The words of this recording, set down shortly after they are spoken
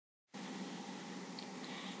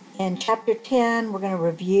In Chapter 10, we're going to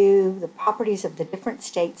review the properties of the different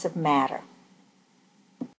states of matter.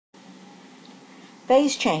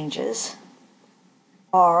 Phase changes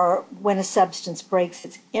are when a substance breaks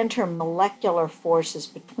its intermolecular forces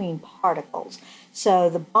between particles. So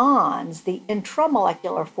the bonds, the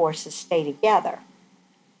intramolecular forces, stay together,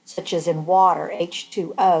 such as in water,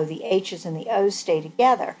 H2O, the H's and the O's stay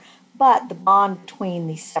together, but the bond between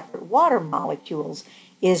the separate water molecules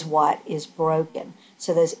is what is broken.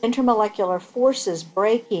 So those intermolecular forces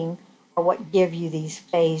breaking are what give you these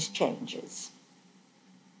phase changes.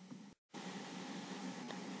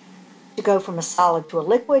 To go from a solid to a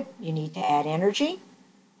liquid, you need to add energy.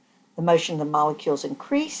 The motion of the molecules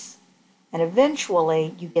increase, and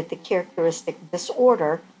eventually you get the characteristic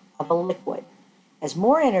disorder of a liquid. As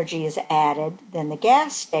more energy is added, then the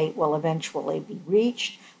gas state will eventually be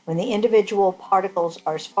reached when the individual particles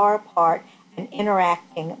are as far apart and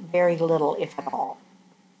interacting very little, if at all.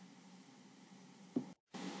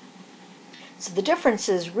 So the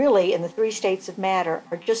differences really in the three states of matter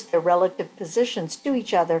are just their relative positions to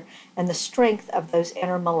each other and the strength of those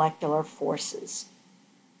intermolecular forces.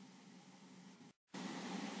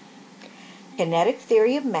 Kinetic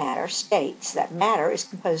theory of matter states that matter is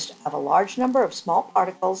composed of a large number of small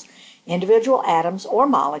particles, individual atoms or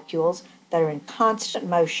molecules that are in constant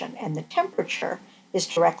motion, and the temperature is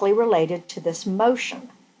directly related to this motion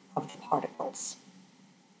of the particles.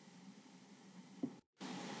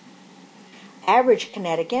 Average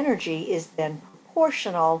kinetic energy is then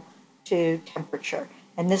proportional to temperature,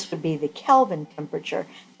 and this would be the Kelvin temperature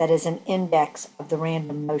that is an index of the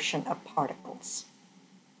random motion of particles.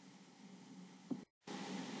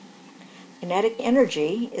 Kinetic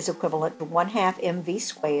energy is equivalent to 1/2 mv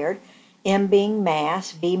squared, m being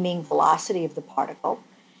mass, v being velocity of the particle,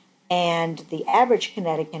 and the average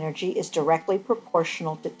kinetic energy is directly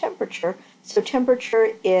proportional to temperature, so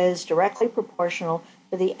temperature is directly proportional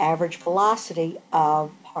to the average velocity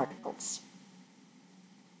of particles.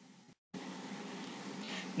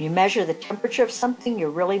 When you measure the temperature of something, you're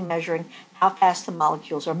really measuring how fast the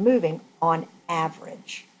molecules are moving on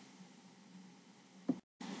average.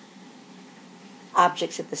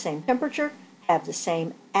 Objects at the same temperature have the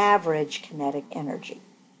same average kinetic energy.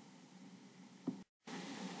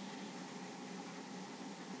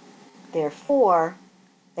 Therefore,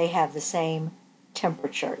 they have the same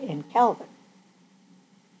temperature in Kelvin.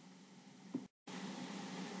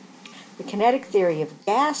 The kinetic theory of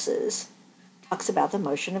gases talks about the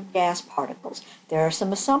motion of gas particles. There are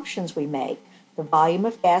some assumptions we make. The volume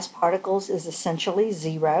of gas particles is essentially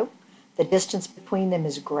zero. The distance between them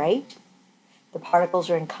is great. The particles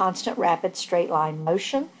are in constant rapid straight line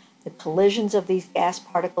motion. The collisions of these gas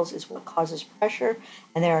particles is what causes pressure,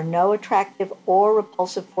 and there are no attractive or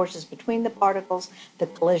repulsive forces between the particles. The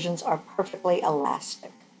collisions are perfectly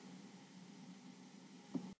elastic.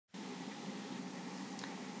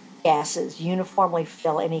 Gases uniformly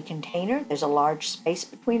fill any container. There's a large space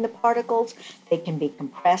between the particles. They can be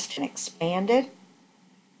compressed and expanded.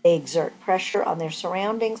 They exert pressure on their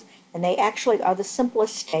surroundings, and they actually are the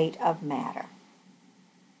simplest state of matter.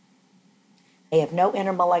 They have no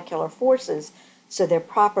intermolecular forces, so their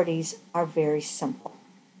properties are very simple.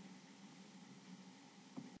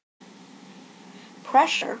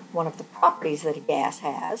 Pressure, one of the properties that a gas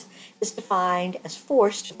has, is defined as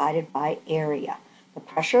force divided by area. The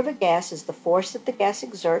pressure of a gas is the force that the gas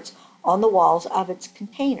exerts on the walls of its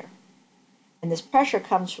container. And this pressure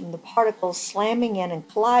comes from the particles slamming in and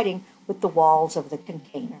colliding with the walls of the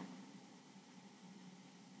container.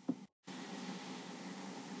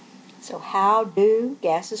 So how do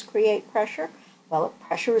gases create pressure? Well,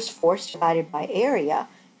 pressure is force divided by area,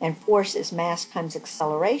 and force is mass times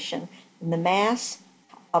acceleration, and the mass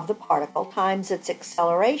of the particle times its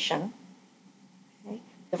acceleration,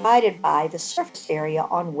 divided by the surface area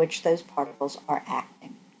on which those particles are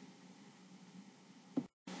acting.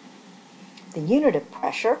 The unit of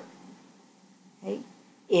pressure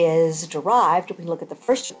is derived, if we look at the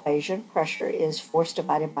first equation, pressure is force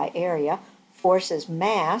divided by area. Force is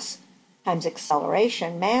mass times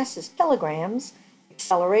acceleration. Mass is kilograms,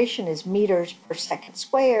 acceleration is meters per second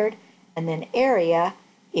squared, and then area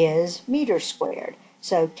is meters squared.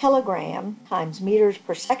 So kilogram times meters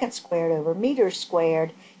per second squared over meters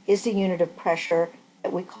squared is the unit of pressure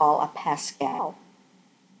that we call a Pascal.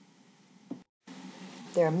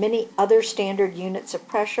 There are many other standard units of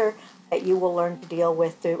pressure that you will learn to deal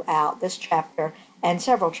with throughout this chapter and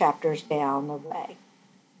several chapters down the way.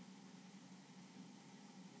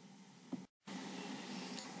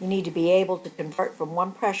 You need to be able to convert from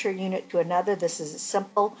one pressure unit to another. This is as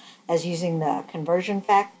simple as using the conversion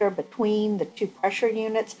factor between the two pressure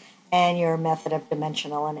units and your method of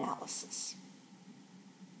dimensional analysis.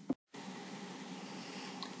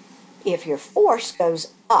 If your force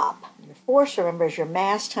goes up, your force, remember, is your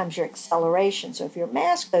mass times your acceleration. So if your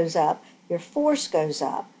mass goes up, your force goes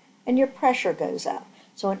up, and your pressure goes up.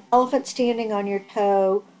 So an elephant standing on your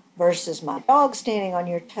toe versus my dog standing on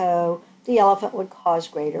your toe, the elephant would cause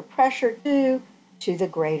greater pressure due to the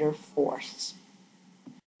greater force.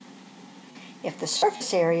 If the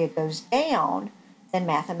surface area goes down, then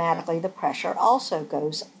mathematically the pressure also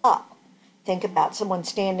goes up. Think about someone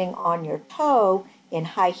standing on your toe in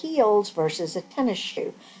high heels versus a tennis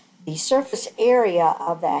shoe. The surface area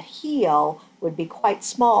of that heel would be quite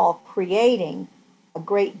small, creating a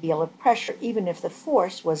great deal of pressure, even if the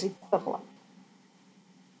force was equivalent.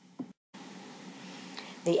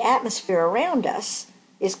 The atmosphere around us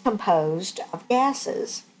is composed of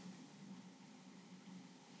gases.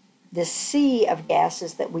 The sea of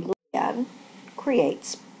gases that we live in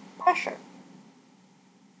creates pressure.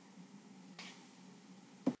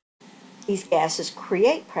 These gases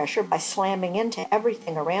create pressure by slamming into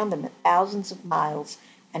everything around them at thousands of miles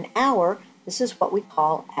an hour. This is what we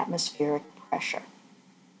call atmospheric pressure.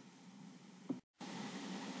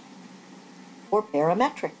 Or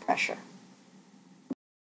barometric pressure.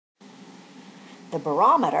 The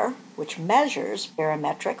barometer, which measures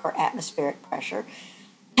barometric or atmospheric pressure,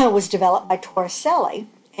 was developed by Torricelli,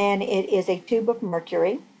 and it is a tube of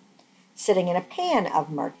mercury sitting in a pan of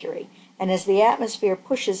mercury. And as the atmosphere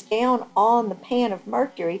pushes down on the pan of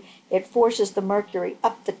mercury, it forces the mercury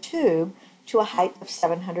up the tube to a height of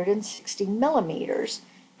 760 millimeters,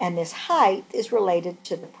 and this height is related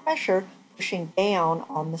to the pressure pushing down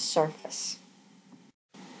on the surface.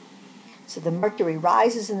 So the mercury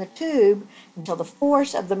rises in the tube until the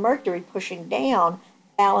force of the mercury pushing down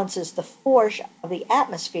balances the force of the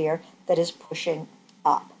atmosphere that is pushing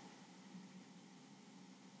up.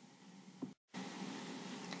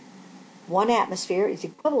 One atmosphere is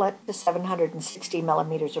equivalent to 760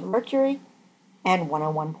 millimeters of mercury and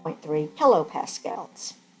 101.3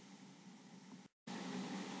 kilopascals,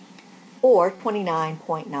 or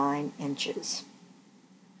 29.9 inches.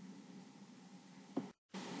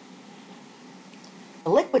 The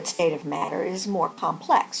liquid state of matter is more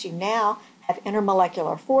complex. You now have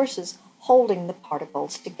intermolecular forces holding the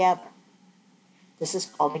particles together. This is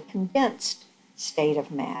called a condensed state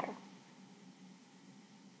of matter.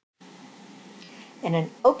 In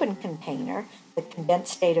an open container, the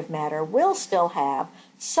condensed state of matter will still have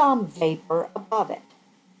some vapor above it.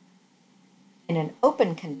 In an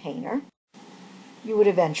open container, you would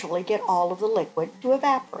eventually get all of the liquid to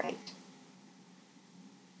evaporate.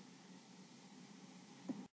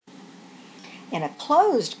 In a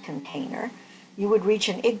closed container, you would reach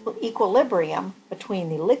an equilibrium between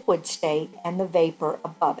the liquid state and the vapor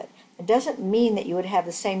above it. It doesn't mean that you would have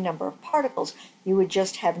the same number of particles. You would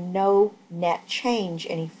just have no net change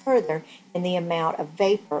any further in the amount of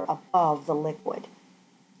vapor above the liquid.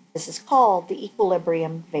 This is called the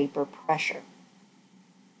equilibrium vapor pressure.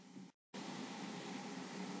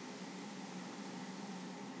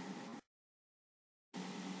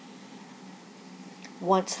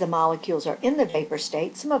 Once the molecules are in the vapor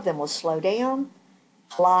state, some of them will slow down,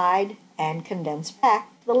 glide, and condense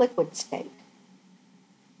back to the liquid state.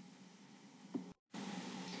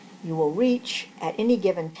 You will reach, at any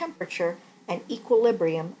given temperature, an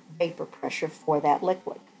equilibrium vapor pressure for that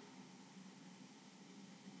liquid.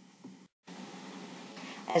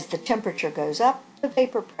 As the temperature goes up, the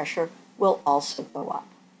vapor pressure will also go up.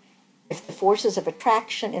 If the forces of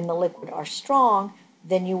attraction in the liquid are strong,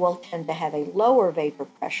 then you will tend to have a lower vapor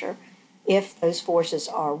pressure. If those forces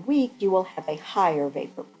are weak, you will have a higher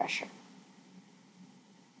vapor pressure.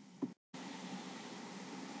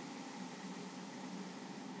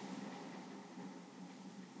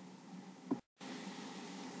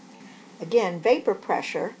 Again, vapor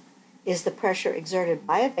pressure is the pressure exerted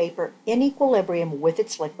by a vapor in equilibrium with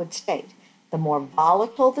its liquid state. The more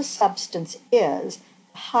volatile the substance is,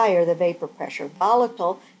 the higher the vapor pressure.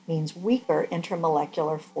 Volatile means weaker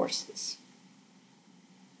intermolecular forces.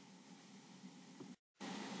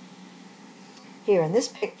 Here in this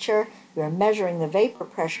picture, we are measuring the vapor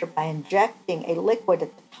pressure by injecting a liquid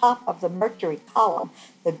at the top of the mercury column.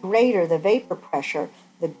 The greater the vapor pressure,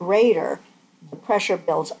 the greater the pressure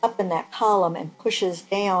builds up in that column and pushes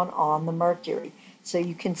down on the mercury. So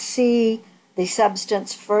you can see the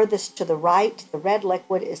substance furthest to the right, the red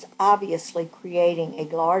liquid, is obviously creating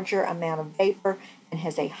a larger amount of vapor and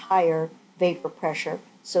has a higher vapor pressure,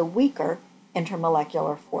 so weaker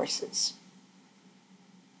intermolecular forces.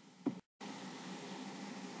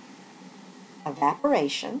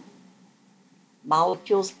 Evaporation.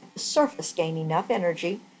 Molecules at the surface gain enough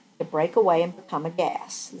energy to break away and become a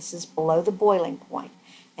gas. This is below the boiling point,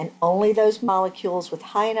 and only those molecules with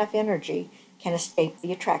high enough energy can escape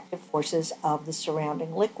the attractive forces of the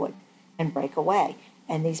surrounding liquid and break away,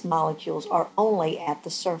 and these molecules are only at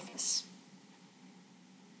the surface.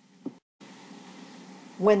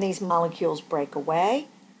 When these molecules break away,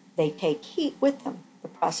 they take heat with them. The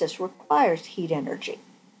process requires heat energy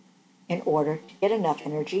in order to get enough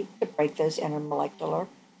energy to break those intermolecular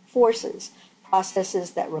forces.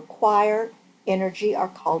 Processes that require energy are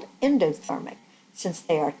called endothermic. Since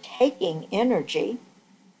they are taking energy,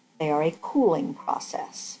 they are a cooling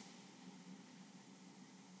process.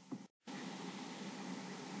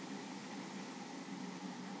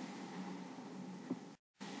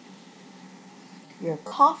 Your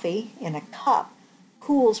coffee in a cup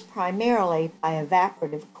cools primarily by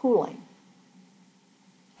evaporative cooling.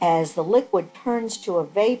 As the liquid turns to a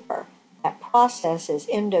vapor, that process is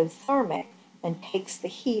endothermic and takes the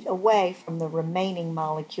heat away from the remaining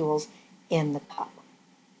molecules in the cup.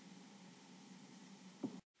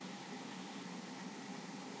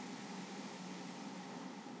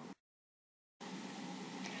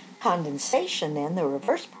 Condensation, then, the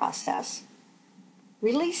reverse process,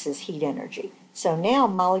 releases heat energy. So now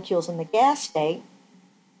molecules in the gas state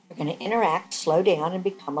are going to interact, slow down, and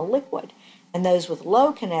become a liquid. And those with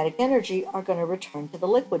low kinetic energy are going to return to the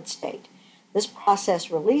liquid state. This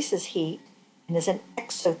process releases heat and is an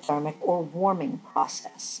exothermic or warming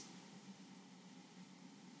process.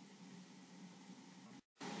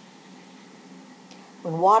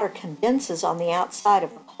 When water condenses on the outside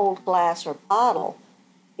of a cold glass or bottle,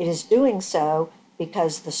 it is doing so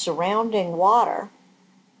because the surrounding water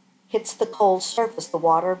hits the cold surface. The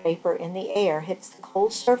water vapor in the air hits the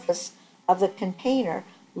cold surface of the container,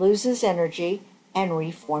 loses energy, and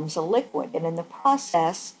reforms a liquid, and in the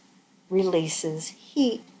process releases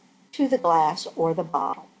heat to the glass or the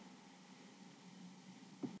bottle.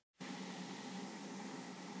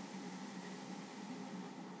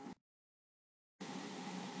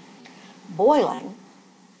 Boiling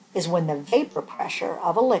is when the vapor pressure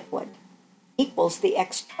of a liquid equals the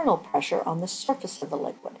external pressure on the surface of the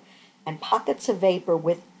liquid, and pockets of vapor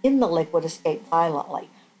within the liquid escape violently.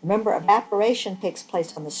 Remember, evaporation takes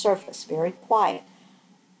place on the surface, very quiet.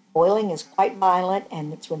 Boiling is quite violent,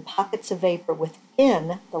 and it's when pockets of vapor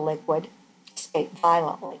within the liquid escape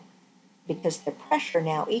violently, because the pressure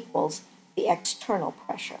now equals the external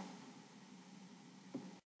pressure.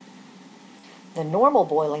 The normal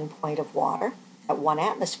boiling point of water at 1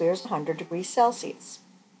 atmosphere is 100 degrees Celsius.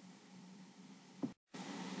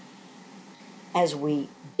 As we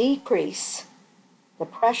decrease the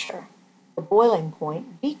pressure, the boiling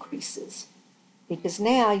point decreases, because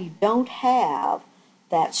now you don't have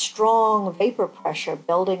that strong vapor pressure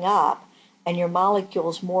building up, and your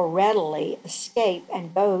molecules more readily escape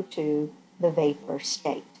and go to the vapor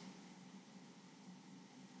state.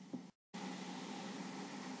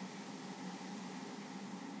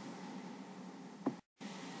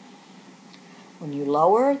 When you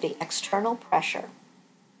lower the external pressure,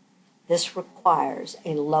 this requires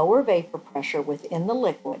a lower vapor pressure within the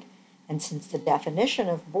liquid, and since the definition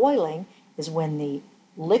of boiling is when the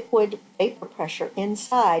liquid vapor pressure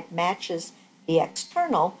inside matches the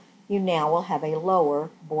external, you now will have a lower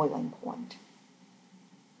boiling point.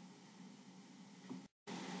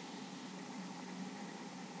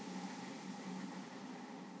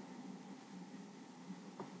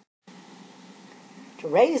 To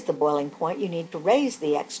raise the boiling point, you need to raise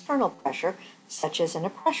the external pressure, such as in a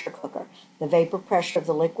pressure cooker. The vapor pressure of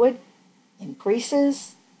the liquid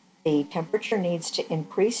increases, the temperature needs to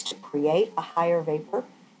increase to create a higher vapor,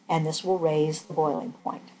 and this will raise the boiling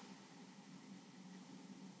point.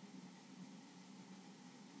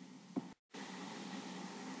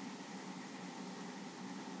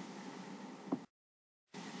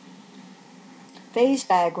 Phase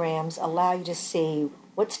diagrams allow you to see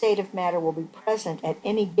what state of matter will be present at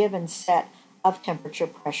any given set of temperature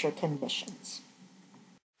pressure conditions.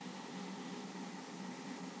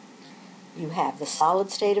 You have the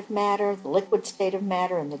solid state of matter, the liquid state of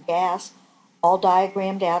matter, and the gas, all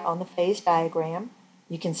diagrammed out on the phase diagram.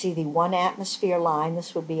 You can see the 1 atmosphere line.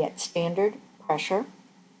 This would be at standard pressure.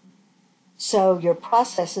 So your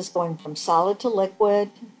process is going from solid to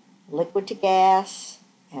liquid, liquid to gas,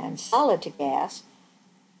 and solid to gas,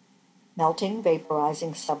 melting,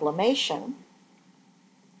 vaporizing, sublimation.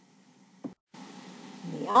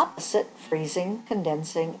 And the opposite, freezing,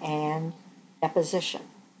 condensing, and deposition.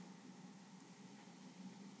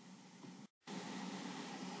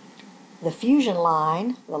 The fusion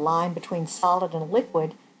line, the line between solid and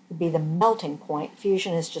liquid, would be the melting point.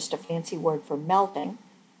 Fusion is just a fancy word for melting.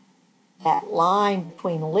 That line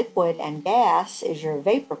between liquid and gas is your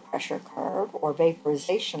vapor pressure curve, or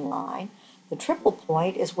vaporization line. The triple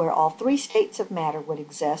point is where all three states of matter would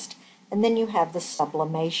exist, and then you have the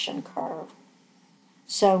sublimation curve.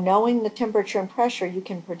 So knowing the temperature and pressure, you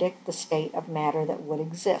can predict the state of matter that would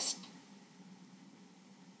exist.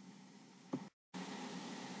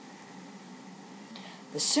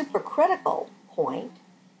 The supercritical point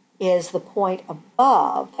is the point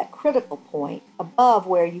above, that critical point, above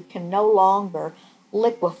where you can no longer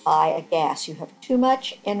liquefy a gas. You have too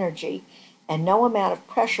much energy, and no amount of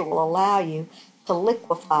pressure will allow you to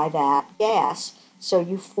liquefy that gas, so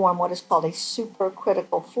you form what is called a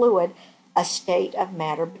supercritical fluid, a state of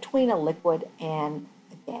matter between a liquid and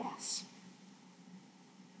a gas.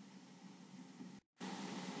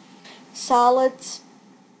 Solids.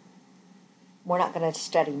 We're not going to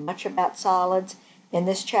study much about solids. In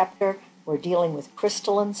this chapter, we're dealing with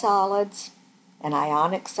crystalline solids and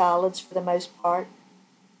ionic solids for the most part.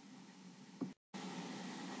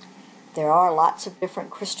 There are lots of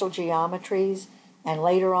different crystal geometries, and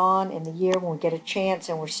later on in the year when we get a chance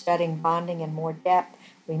and we're studying bonding in more depth,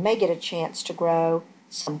 we may get a chance to grow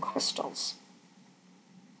some crystals.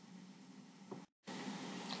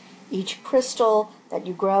 Each crystal that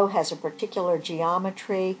you grow has a particular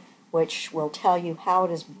geometry which will tell you how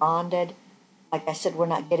it is bonded. Like I said, we're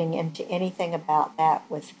not getting into anything about that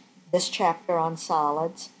with this chapter on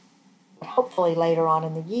solids, but hopefully later on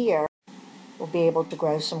in the year we'll be able to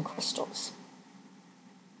grow some crystals.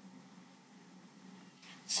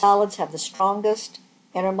 Solids have the strongest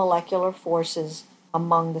intermolecular forces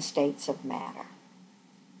among the states of matter.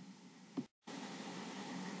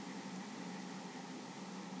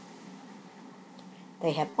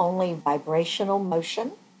 They have only vibrational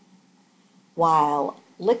motion, while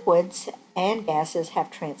liquids and gases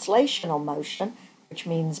have translational motion, which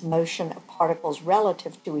means motion of particles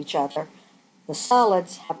relative to each other. The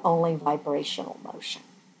solids have only vibrational motion.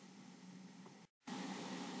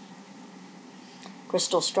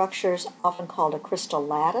 Crystal structures, often called a crystal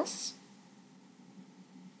lattice.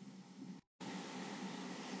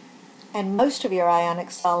 And most of your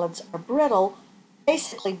ionic solids are brittle,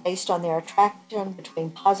 basically based on their attraction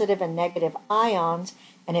between positive and negative ions,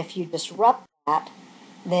 and if you disrupt that,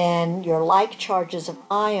 then your like charges of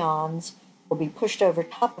ions will be pushed over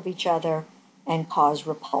top of each other and cause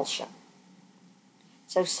repulsion.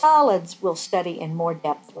 So solids we'll study in more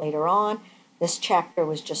depth later on. This chapter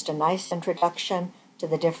was just a nice introduction to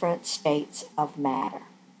the different states of matter.